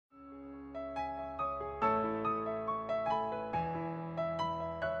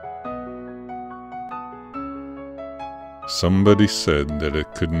Somebody said that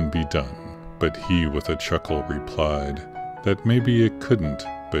it couldn't be done, but he with a chuckle replied that maybe it couldn't,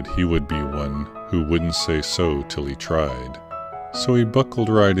 but he would be one who wouldn't say so till he tried. So he buckled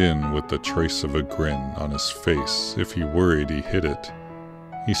right in with the trace of a grin on his face if he worried he hit it.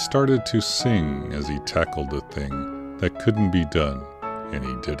 He started to sing as he tackled the thing that couldn't be done, and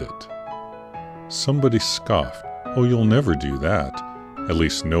he did it. Somebody scoffed, "Oh, you'll never do that. At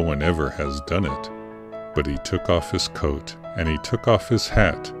least no one ever has done it." But he took off his coat, and he took off his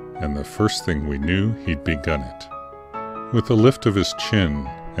hat, and the first thing we knew, he'd begun it. With a lift of his chin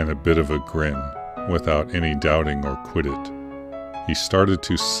and a bit of a grin, without any doubting or quit it, he started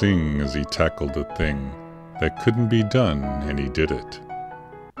to sing as he tackled the thing that couldn't be done, and he did it.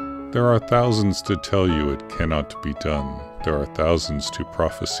 There are thousands to tell you it cannot be done. There are thousands to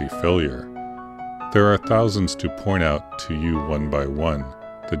prophesy failure. There are thousands to point out to you one by one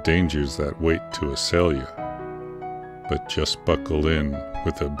the dangers that wait to assail you. But just buckle in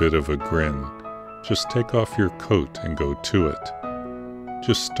with a bit of a grin. Just take off your coat and go to it.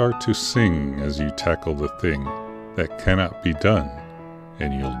 Just start to sing as you tackle the thing that cannot be done,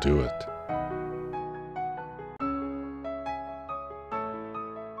 and you'll do it.